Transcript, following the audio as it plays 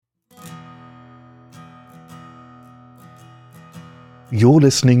You're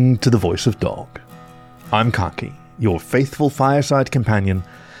listening to The Voice of Dog. I'm Kaki, your faithful fireside companion,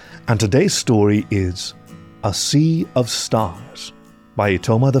 and today's story is A Sea of Stars by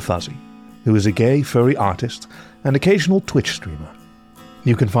Itoma the Fuzzy, who is a gay furry artist and occasional Twitch streamer.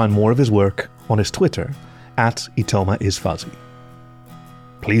 You can find more of his work on his Twitter at @ItomaIsFuzzy.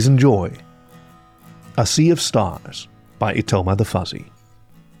 Please enjoy A Sea of Stars by Itoma the Fuzzy.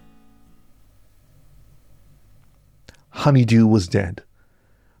 Honeydew was dead.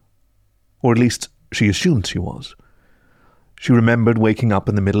 Or at least she assumed she was. She remembered waking up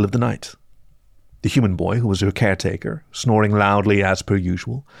in the middle of the night. The human boy, who was her caretaker, snoring loudly as per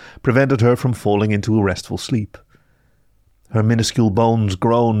usual, prevented her from falling into a restful sleep. Her minuscule bones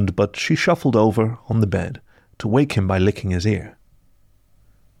groaned, but she shuffled over on the bed to wake him by licking his ear.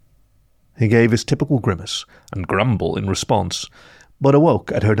 He gave his typical grimace and grumble in response, but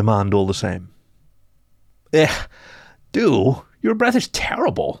awoke at her demand all the same. "Dew, your breath is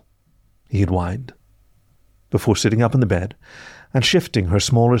terrible," he had whined, before sitting up in the bed and shifting her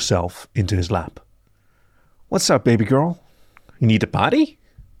smaller self into his lap. "What's up, baby girl? You need a potty?"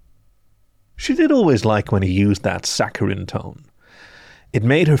 She did always like when he used that saccharine tone. It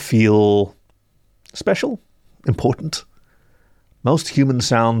made her feel special, important. Most human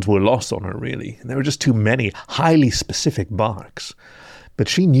sounds were lost on her, really, and there were just too many highly specific barks. But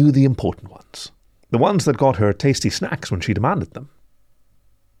she knew the important ones. The ones that got her tasty snacks when she demanded them.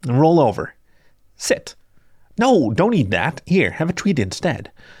 And roll over. Sit. No, don't eat that. Here, have a treat instead.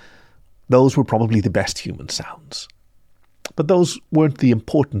 Those were probably the best human sounds. But those weren't the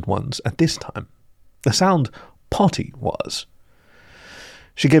important ones at this time. The sound potty was.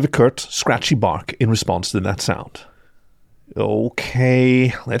 She gave a curt, scratchy bark in response to that sound.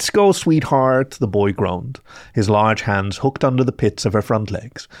 "Okay, let's go, sweetheart," the boy groaned, his large hands hooked under the pits of her front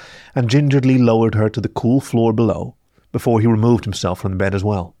legs, and gingerly lowered her to the cool floor below, before he removed himself from the bed as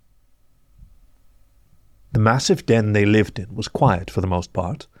well. The massive den they lived in was quiet for the most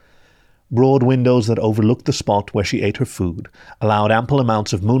part. Broad windows that overlooked the spot where she ate her food allowed ample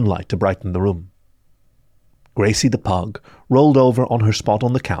amounts of moonlight to brighten the room. Gracie the pug rolled over on her spot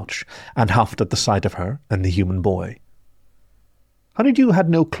on the couch and huffed at the sight of her and the human boy. Honeydew had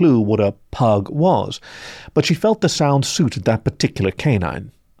no clue what a pug was, but she felt the sound suited that particular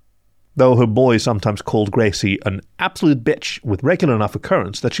canine. Though her boy sometimes called Gracie an absolute bitch with regular enough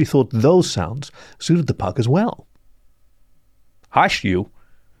occurrence that she thought those sounds suited the pug as well. "Hush, you,"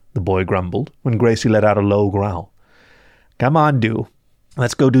 the boy grumbled when Gracie let out a low growl. "Come on, Dew.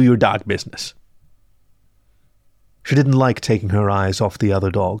 Let's go do your dog business." She didn't like taking her eyes off the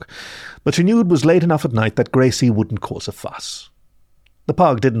other dog, but she knew it was late enough at night that Gracie wouldn't cause a fuss. The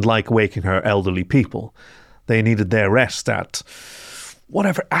pug didn't like waking her elderly people. They needed their rest at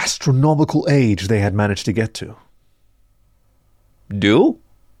whatever astronomical age they had managed to get to. "Do?"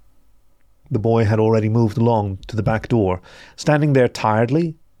 The boy had already moved along to the back door, standing there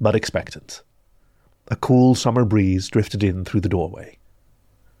tiredly but expectant. A cool summer breeze drifted in through the doorway.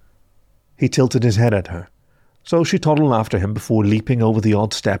 He tilted his head at her, so she toddled after him before leaping over the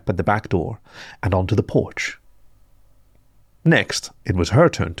odd step at the back door and onto the porch. Next, it was her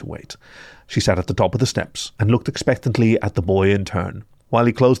turn to wait. She sat at the top of the steps and looked expectantly at the boy in turn, while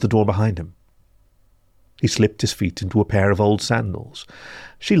he closed the door behind him. He slipped his feet into a pair of old sandals.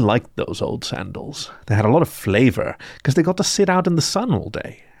 She liked those old sandals. They had a lot of flavour, because they got to sit out in the sun all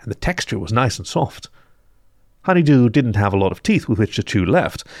day, and the texture was nice and soft. Honeydew didn't have a lot of teeth with which to chew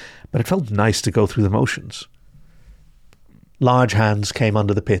left, but it felt nice to go through the motions. Large hands came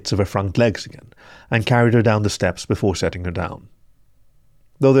under the pits of her front legs again, and carried her down the steps before setting her down.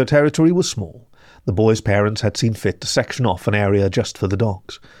 Though their territory was small, the boy's parents had seen fit to section off an area just for the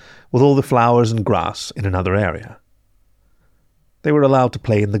dogs, with all the flowers and grass in another area. They were allowed to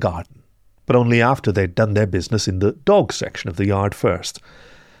play in the garden, but only after they'd done their business in the dog section of the yard first.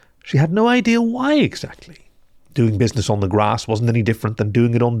 She had no idea why exactly. Doing business on the grass wasn't any different than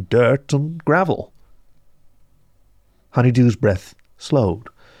doing it on dirt and gravel. Honeydew's breath slowed.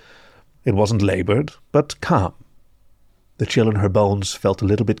 It wasn't laboured, but calm. The chill in her bones felt a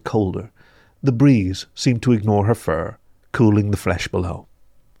little bit colder. The breeze seemed to ignore her fur, cooling the flesh below.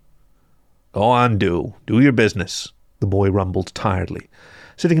 "Go on, Do your business," the boy rumbled tiredly,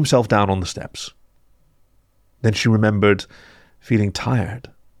 sitting himself down on the steps. Then she remembered feeling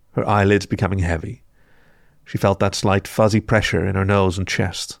tired, her eyelids becoming heavy. She felt that slight fuzzy pressure in her nose and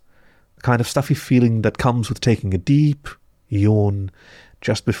chest, the kind of stuffy feeling that comes with taking a deep yawn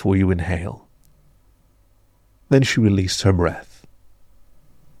just before you inhale. Then she released her breath.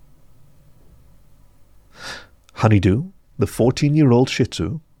 Honeydew, the 14-year-old Shih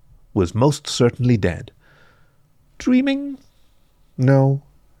Tzu, was most certainly dead. Dreaming? No,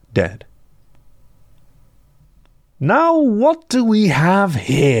 dead. "Now what do we have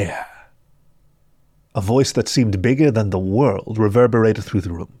here?" A voice that seemed bigger than the world reverberated through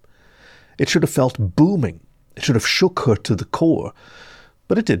the room. It should have felt booming. It should have shook her to the core.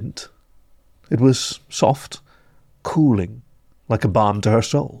 But it didn't. It was soft, cooling, like a balm to her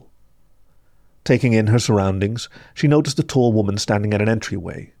soul. Taking in her surroundings, she noticed a tall woman standing at an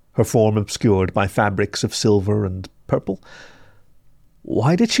entryway, her form obscured by fabrics of silver and purple.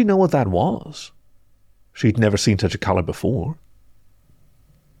 Why did she know what that was? She'd never seen such a colour before.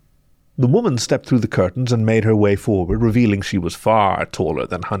 The woman stepped through the curtains and made her way forward, revealing she was far taller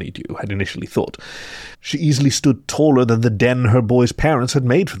than Honeydew had initially thought. She easily stood taller than the den her boy's parents had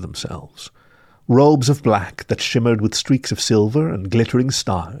made for themselves. Robes of black that shimmered with streaks of silver and glittering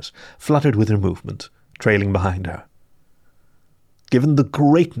stars fluttered with her movement, trailing behind her. Given the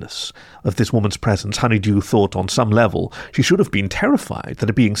greatness of this woman's presence, Honeydew thought on some level she should have been terrified that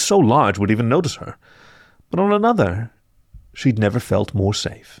a being so large would even notice her. But on another, she'd never felt more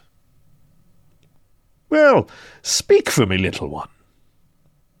safe. "Well, speak for me, little one."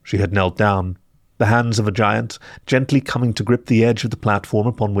 She had knelt down, the hands of a giant gently coming to grip the edge of the platform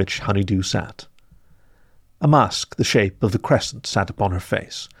upon which Honeydew sat. A mask the shape of the crescent sat upon her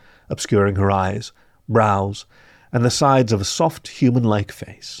face, obscuring her eyes, brows, and the sides of a soft human-like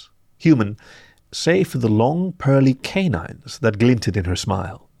face. Human, save for the long pearly canines that glinted in her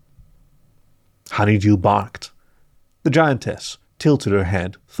smile. Honeydew barked. The giantess tilted her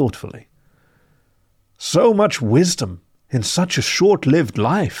head thoughtfully. "So much wisdom in such a short-lived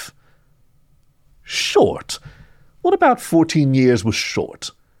life." Short? What about 14 years was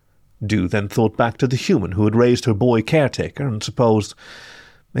short? Dew then thought back to the human who had raised her boy caretaker and supposed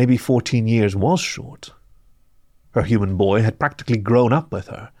maybe 14 years was short. Her human boy had practically grown up with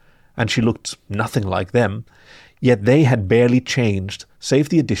her, and she looked nothing like them, yet they had barely changed, save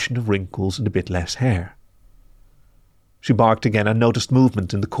the addition of wrinkles and a bit less hair. She barked again and noticed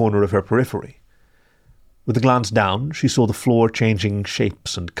movement in the corner of her periphery. With a glance down, she saw the floor changing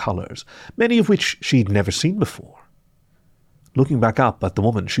shapes and colours, many of which she'd never seen before. Looking back up at the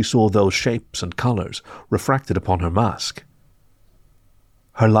woman, she saw those shapes and colours refracted upon her mask.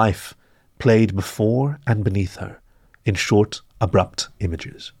 Her life played before and beneath her, in short, abrupt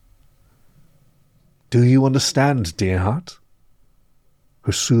images. "Do you understand, dear heart?"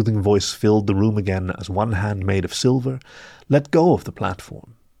 Her soothing voice filled the room again as one hand made of silver let go of the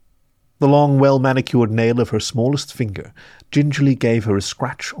platform. The long, well-manicured nail of her smallest finger gingerly gave her a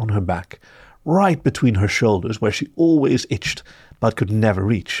scratch on her back, right between her shoulders where she always itched but could never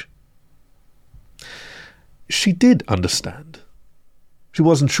reach. She did understand. She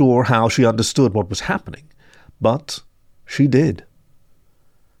wasn't sure how she understood what was happening, but she did.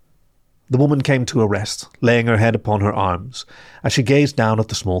 The woman came to a rest, laying her head upon her arms, as she gazed down at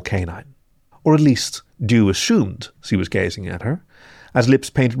the small canine. Or at least Dew assumed she was gazing at her, as lips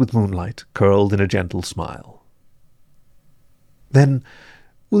painted with moonlight curled in a gentle smile. "Then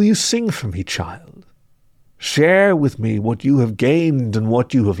will you sing for me, child? Share with me what you have gained and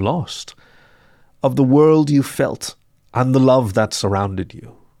what you have lost, of the world you felt and the love that surrounded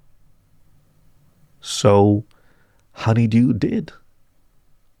you." So Honeydew did.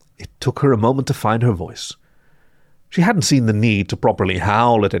 It took her a moment to find her voice. She hadn't seen the need to properly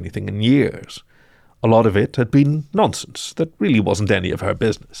howl at anything in years. A lot of it had been nonsense that really wasn't any of her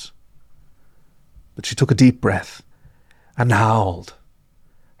business. But she took a deep breath and howled.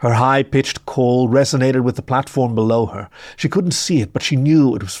 Her high-pitched call resonated with the platform below her. She couldn't see it, but she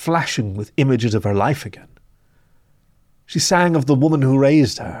knew it was flashing with images of her life again. She sang of the woman who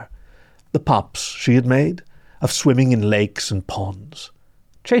raised her, the pups she had made, of swimming in lakes and ponds,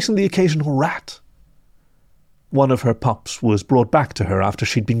 chasing the occasional rat. One of her pups was brought back to her after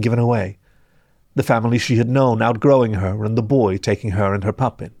she'd been given away, the family she had known outgrowing her and the boy taking her and her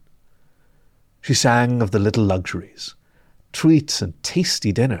pup in. She sang of the little luxuries, treats and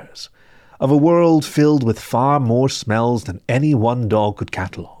tasty dinners, of a world filled with far more smells than any one dog could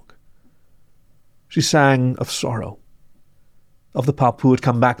catalogue. She sang of sorrow, of the pup who had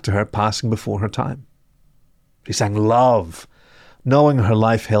come back to her passing before her time. She sang love, knowing her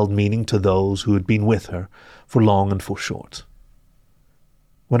life held meaning to those who had been with her for long and for short.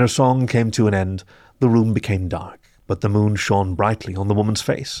 When her song came to an end, the room became dark, but the moon shone brightly on the woman's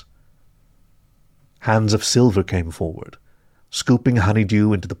face. Hands of silver came forward, scooping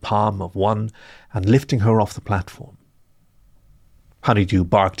Honeydew into the palm of one and lifting her off the platform. Honeydew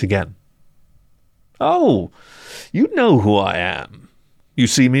barked again. "Oh, you know who I am. You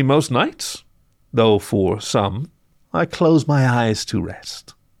see me most nights, though for some I close my eyes to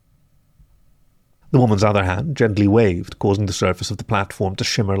rest." The woman's other hand gently waved, causing the surface of the platform to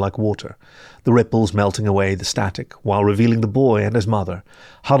shimmer like water, the ripples melting away the static, while revealing the boy and his mother,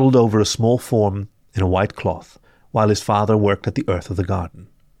 huddled over a small form in a white cloth, while his father worked at the earth of the garden.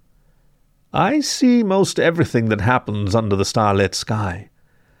 I see most everything that happens under the starlit sky.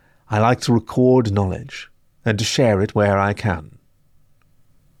 I like to record knowledge, and to share it where I can.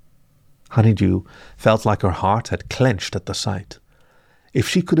 Honeydew felt like her heart had clenched at the sight. If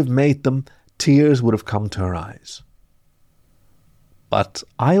she could have made them, tears would have come to her eyes. But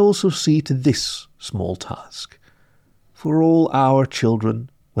I also see to this small task, for all our children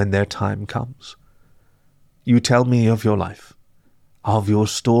when their time comes. You tell me of your life, of your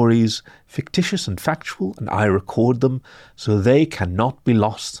stories, fictitious and factual, and I record them so they cannot be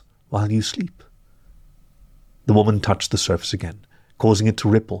lost while you sleep. The woman touched the surface again, causing it to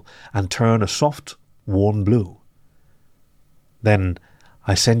ripple and turn a soft, warm blue. Then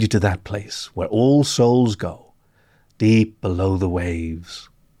I send you to that place where all souls go, deep below the waves.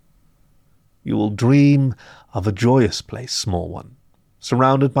 You will dream of a joyous place, small one,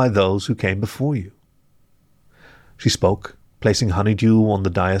 surrounded by those who came before you. She spoke, placing Honeydew on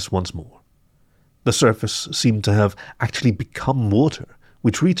the dais once more. The surface seemed to have actually become water,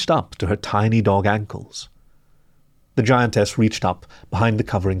 which reached up to her tiny dog ankles. The giantess reached up behind the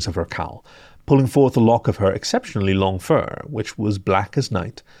coverings of her cowl, pulling forth a lock of her exceptionally long fur, which was black as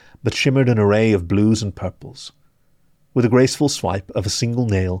night, but shimmered an array of blues and purples. With a graceful swipe of a single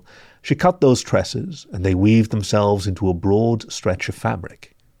nail, she cut those tresses, and they weaved themselves into a broad stretch of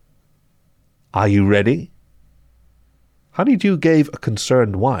fabric. Are you ready? Honeydew gave a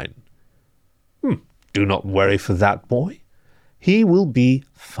concerned whine. Do not worry for that boy. He will be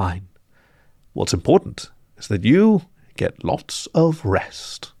fine. What's important is that you get lots of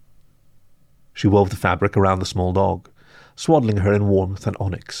rest. She wove the fabric around the small dog, swaddling her in warmth and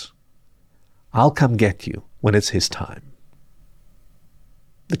onyx. I'll come get you when it's his time.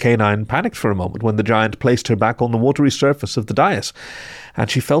 The canine panicked for a moment when the giant placed her back on the watery surface of the dais, and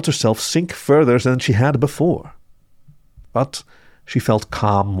she felt herself sink further than she had before. But she felt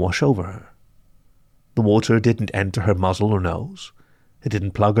calm wash over her. The water didn't enter her muzzle or nose. It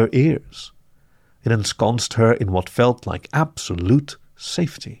didn't plug her ears. It ensconced her in what felt like absolute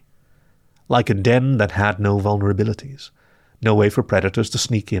safety, like a den that had no vulnerabilities, no way for predators to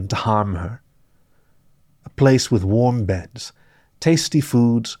sneak in to harm her. A place with warm beds, tasty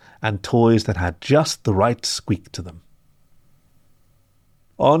foods, and toys that had just the right squeak to them.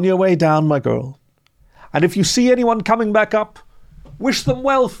 On your way down, my girl. And if you see anyone coming back up, wish them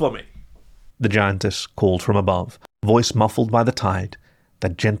well for me, the giantess called from above, voice muffled by the tide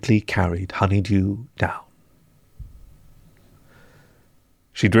that gently carried Honeydew down.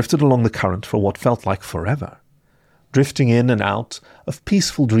 She drifted along the current for what felt like forever, drifting in and out of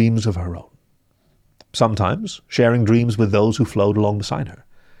peaceful dreams of her own, sometimes sharing dreams with those who flowed along beside her.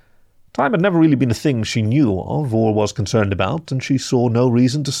 Time had never really been a thing she knew of or was concerned about, and she saw no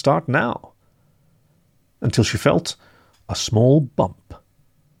reason to start now, until she felt a small bump.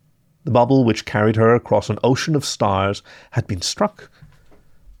 The bubble which carried her across an ocean of stars had been struck.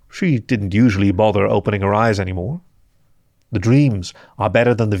 She didn't usually bother opening her eyes anymore. The dreams are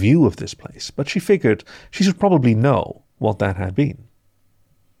better than the view of this place, but she figured she should probably know what that had been.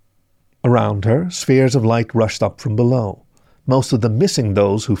 Around her, spheres of light rushed up from below, most of them missing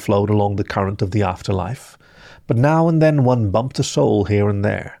those who flowed along the current of the afterlife, but now and then one bumped a soul here and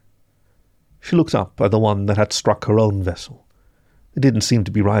there. She looked up at the one that had struck her own vessel. It didn't seem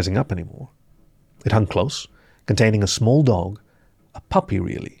to be rising up anymore. It hung close, containing a small dog, a puppy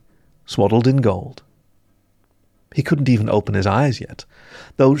really, swaddled in gold. He couldn't even open his eyes yet,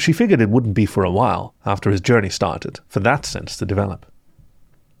 though she figured it wouldn't be for a while after his journey started for that sense to develop.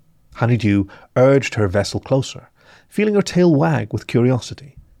 Honeydew urged her vessel closer, feeling her tail wag with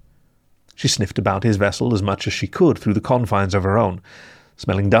curiosity. She sniffed about his vessel as much as she could through the confines of her own,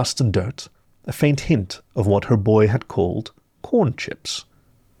 smelling dust and dirt, a faint hint of what her boy had called corn chips.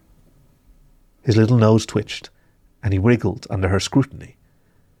 His little nose twitched, and he wriggled under her scrutiny.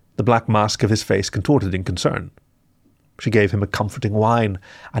 The black mask of his face contorted in concern. She gave him a comforting whine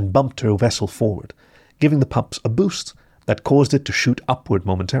and bumped her vessel forward, giving the pups a boost that caused it to shoot upward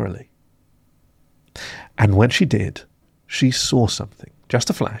momentarily. And when she did, she saw something, just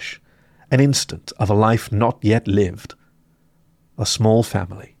a flash, an instant of a life not yet lived. A small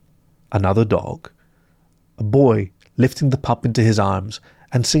family, another dog, a boy lifting the pup into his arms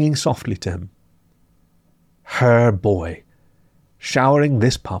and singing softly to him. Her boy, showering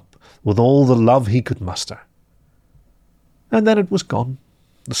this pup with all the love he could muster. And then it was gone,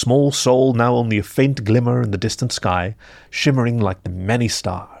 the small soul now only a faint glimmer in the distant sky, shimmering like the many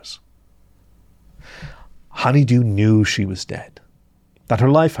stars. Honeydew knew she was dead, that her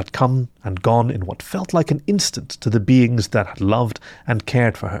life had come and gone in what felt like an instant to the beings that had loved and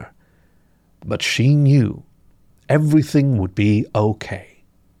cared for her. But she knew everything would be okay.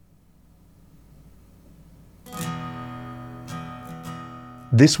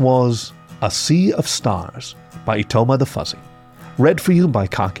 This was A Sea of Stars by Itoma the Fuzzy, read for you by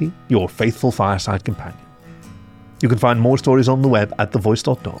Kaki, your faithful fireside companion. You can find more stories on the web at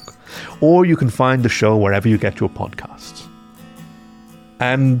thevoice.dog, or you can find the show wherever you get your podcasts.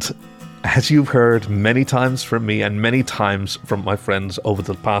 And as you've heard many times from me and many times from my friends over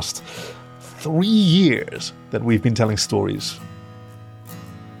the past 3 years that we've been telling stories,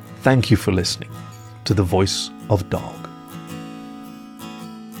 thank you for listening to The Voice of Dog.